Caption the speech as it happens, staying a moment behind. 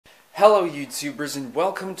Hello YouTubers and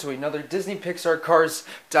welcome to another Disney Pixar Cars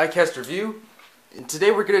diecast review. And today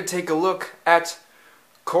we're going to take a look at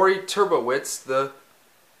Kori Turbowitz, the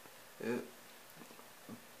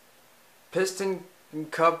Piston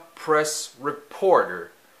Cup press reporter.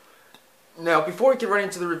 Now before we get right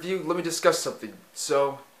into the review, let me discuss something.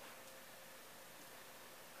 So,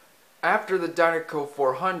 after the Dinoco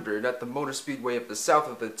 400 at the Motor Speedway of the South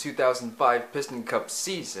of the 2005 Piston Cup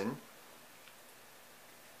season,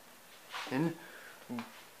 and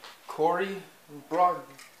Kori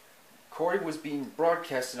was being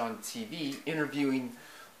broadcasted on TV interviewing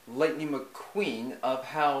Lightning McQueen of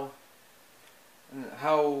how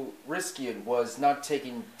risky it was not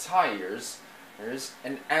taking tires,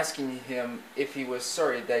 and asking him if he was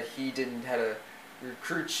sorry that he didn't have a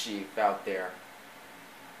recruit chief out there.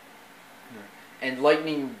 And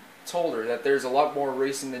Lightning told her that there's a lot more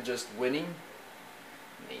racing than just winning,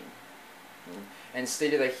 and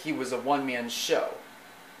stated that he was a one-man show.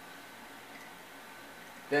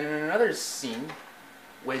 Then in another scene,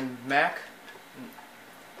 when Mac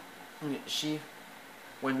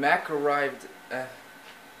arrived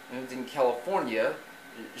in California,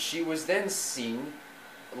 she was then seen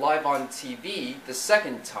live on TV the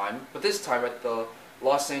second time, but this time at the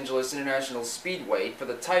Los Angeles International Speedway for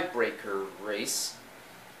the tiebreaker race.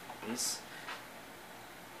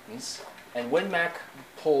 And when Mac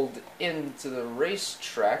pulled into the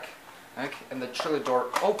racetrack and the trailer door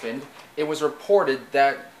opened, it was reported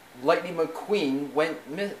that Lightning McQueen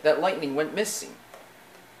went missing.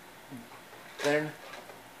 Then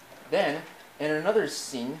in another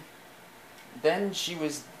scene, then she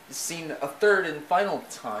was seen a third and final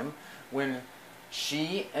time when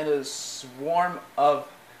she and a swarm of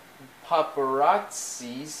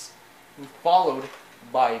paparazzis, followed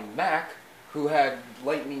by Mac, who had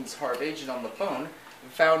Lightning's Harp agent on the phone,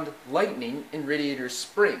 found Lightning in Radiator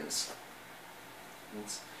Springs.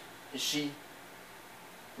 She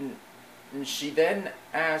then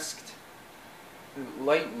asked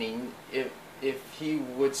Lightning if he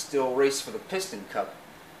would still race for the Piston Cup.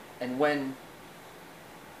 And when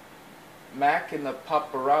Mac and the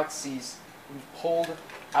paparazzis pulled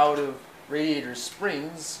out of Radiator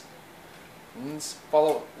Springs,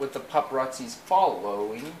 with the paparazzis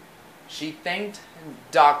following, she thanked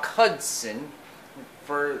Doc Hudson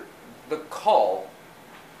for the call.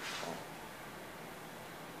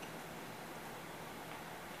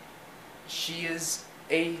 She is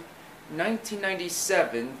a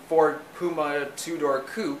 1997 Ford Puma two-door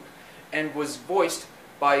coupe and was voiced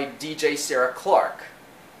by DJ Sarah Clark.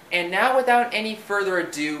 And now, without any further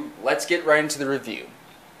ado, let's get right into the review.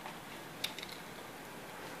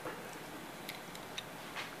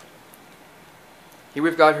 Here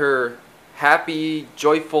we've got her happy,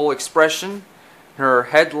 joyful expression, her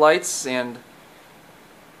headlights, and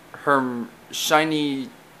her shiny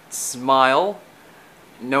smile.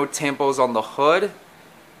 No tampos on the hood.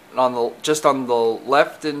 Just on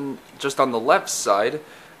the left side,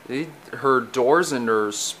 her doors and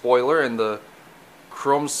her spoiler and the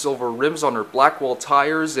chrome silver rims on her Blackwell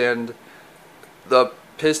tires and the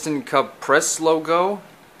Piston Cup press logo.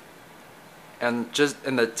 And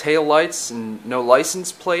the tail lights and no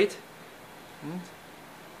license plate,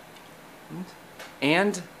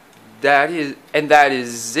 and that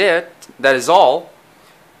is it. That is all.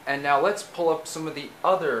 And now let's pull up some of the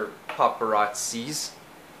other paparazzis.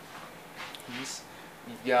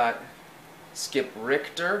 We've got Skip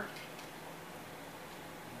Richter,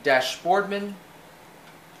 Dash Boardman,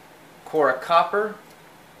 Cora Copper,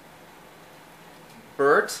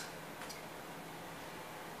 Bert,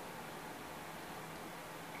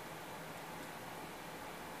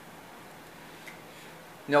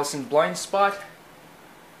 Nelson Blindspot,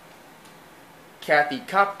 Kathy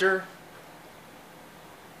Copter,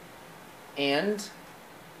 and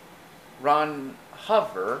Ron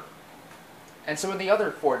Hover, and some of the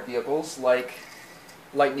other Ford vehicles like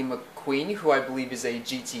Lightning McQueen, who I believe is a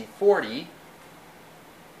GT40,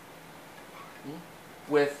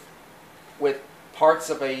 with parts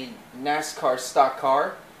of a NASCAR stock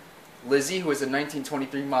car, Lizzie, who is a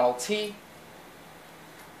 1923 Model T,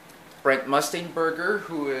 Brent Mustangberger,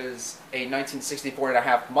 who is a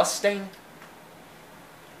 1964.5 Mustang,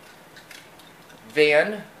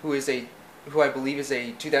 Van, who I believe is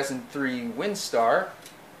a 2003 Windstar,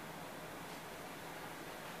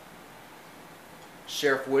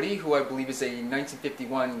 Sheriff Woody, who I believe is a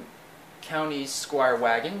 1951 County Squire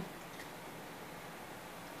Wagon,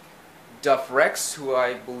 Duff Rex, who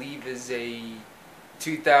I believe is a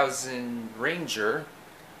 2000 Ranger,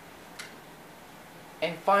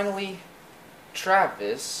 and finally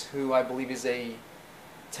Travis, who I believe is a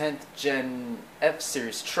 10th Gen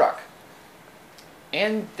F-Series truck.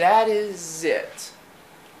 And that is it.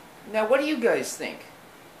 Now, what do you guys think?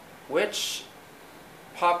 Which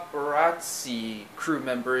paparazzi crew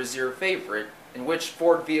member is your favorite? And which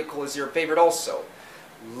Ford vehicle is your favorite also?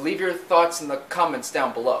 Leave your thoughts in the comments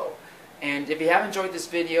down below. And if you have enjoyed this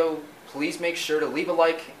video, please make sure to leave a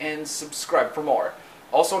like and subscribe for more.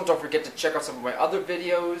 Also, don't forget to check out some of my other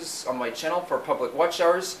videos on my channel for public watch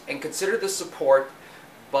hours, and consider the support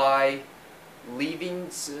by leaving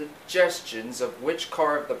suggestions of which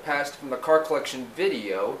car of the past from the car collection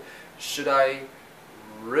video should I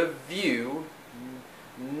review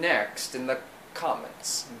next in the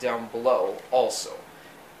comments down below also.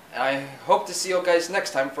 I hope to see you guys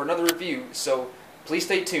next time for another review, so please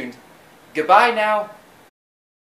stay tuned. Goodbye now!